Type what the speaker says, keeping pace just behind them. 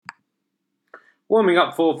Warming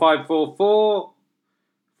up 4544,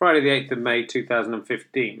 Friday the 8th of May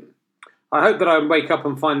 2015. I hope that I wake up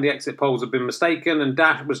and find the exit polls have been mistaken and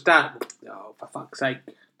Dash was Dash. Oh, for fuck's sake.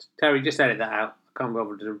 Terry, just edit that out. I can't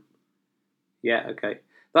bother to. Yeah, okay.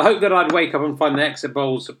 I hope that I'd wake up and find the exit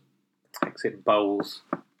bowls. Exit bowls.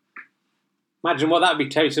 Imagine what that would be,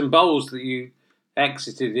 Terry, some bowls that you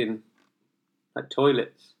exited in, like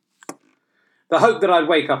toilets. The hope that I'd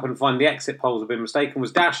wake up and find the exit polls have been mistaken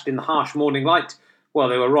was dashed in the harsh morning light. Well,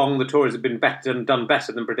 they were wrong. The Tories have been better and done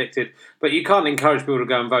better than predicted. But you can't encourage people to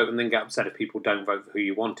go and vote and then get upset if people don't vote for who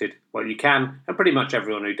you wanted. Well, you can, and pretty much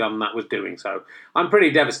everyone who done that was doing so. I'm pretty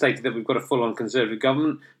devastated that we've got a full-on Conservative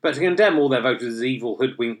government, but to condemn all their voters as evil,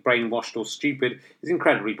 hoodwinked, brainwashed or stupid is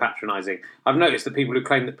incredibly patronising. I've noticed that people who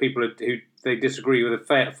claim that people who they disagree with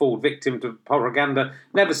fall victim to propaganda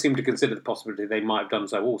never seem to consider the possibility they might have done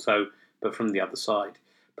so also, but from the other side.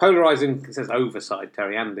 Polarising, it says overside,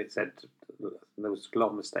 Terry, and it said there was a lot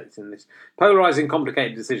of mistakes in this. Polarising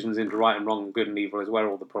complicated decisions into right and wrong, good and evil is where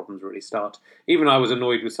all the problems really start. Even I was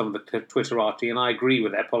annoyed with some of the Twitterati, and I agree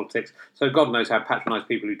with their politics, so God knows how patronised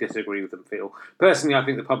people who disagree with them feel. Personally, I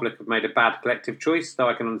think the public have made a bad collective choice, though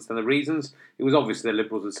I can understand the reasons. It was obvious the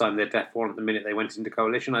Liberals had signed their death warrant the minute they went into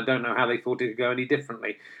coalition. I don't know how they thought it could go any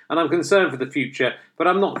differently. And I'm concerned for the future, but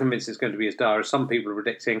I'm not convinced it's going to be as dire as some people are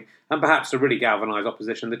predicting, and perhaps to really galvanise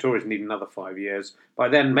opposition, the Tories need another 5 years. By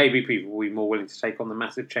then, maybe people will be more willing to take on the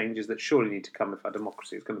massive changes that surely need to come if our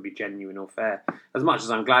democracy is going to be genuine or fair. As much as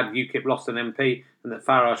I'm glad UKIP lost an MP and that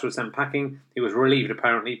Farage was sent packing, he was relieved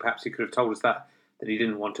apparently. Perhaps he could have told us that he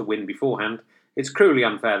didn't want to win beforehand. It's cruelly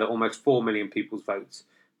unfair that almost 4 million people's votes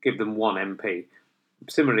give them one MP.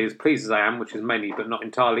 Similarly, as pleased as I am, which is mainly but not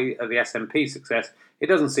entirely, at the SNP success, it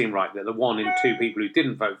doesn't seem right that the 1 in 2 people who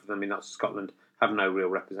didn't vote for them in Scotland have no real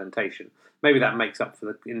representation. Maybe that makes up for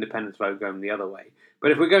the independence vote going the other way. But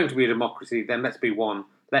if we're going to be a democracy, then let's be one.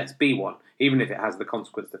 Let's be one, even if it has the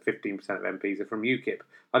consequence that 15% of MPs are from UKIP.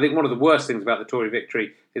 I think one of the worst things about the Tory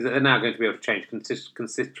victory is that they're now going to be able to change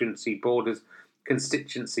constituency borders, and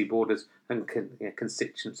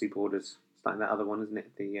constituency borders. It's like that other one, isn't it?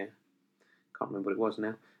 Can't remember what it was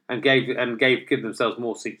now. And give themselves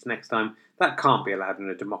more seats next time. That can't be allowed in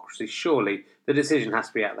a democracy. Surely the decision has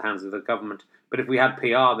to be out of the hands of the government. But if we had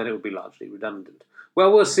PR, then it would be largely redundant.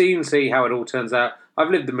 Well, we'll see how it all turns out. I've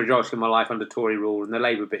lived the majority of my life under Tory rule, and the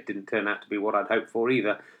Labour bit didn't turn out to be what I'd hoped for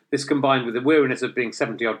either. This, combined with the weariness of being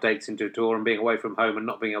 70-odd dates into a tour and being away from home and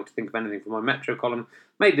not being able to think of anything for my Metro column,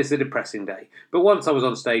 made this a depressing day. But once I was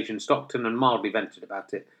on stage in Stockton and mildly vented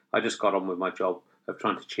about it, I just got on with my job of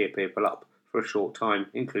trying to cheer people up for a short time,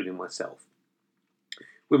 including myself.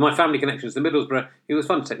 With my family connections to Middlesbrough, it was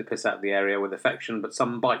fun to take the piss out of the area with affection, but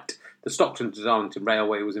some bite. The Stockton to Darlington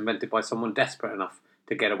Railway was invented by someone desperate enough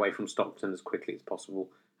to get away from Stockton as quickly as possible,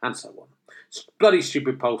 and so on. Bloody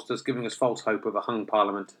stupid pollsters giving us false hope of a hung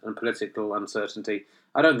parliament and political uncertainty.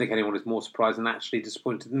 I don't think anyone is more surprised and actually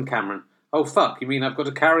disappointed than Cameron. Oh fuck, you mean I've got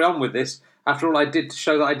to carry on with this after all I did to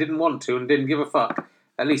show that I didn't want to and didn't give a fuck?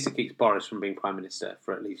 At least it keeps Boris from being Prime Minister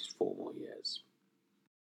for at least 4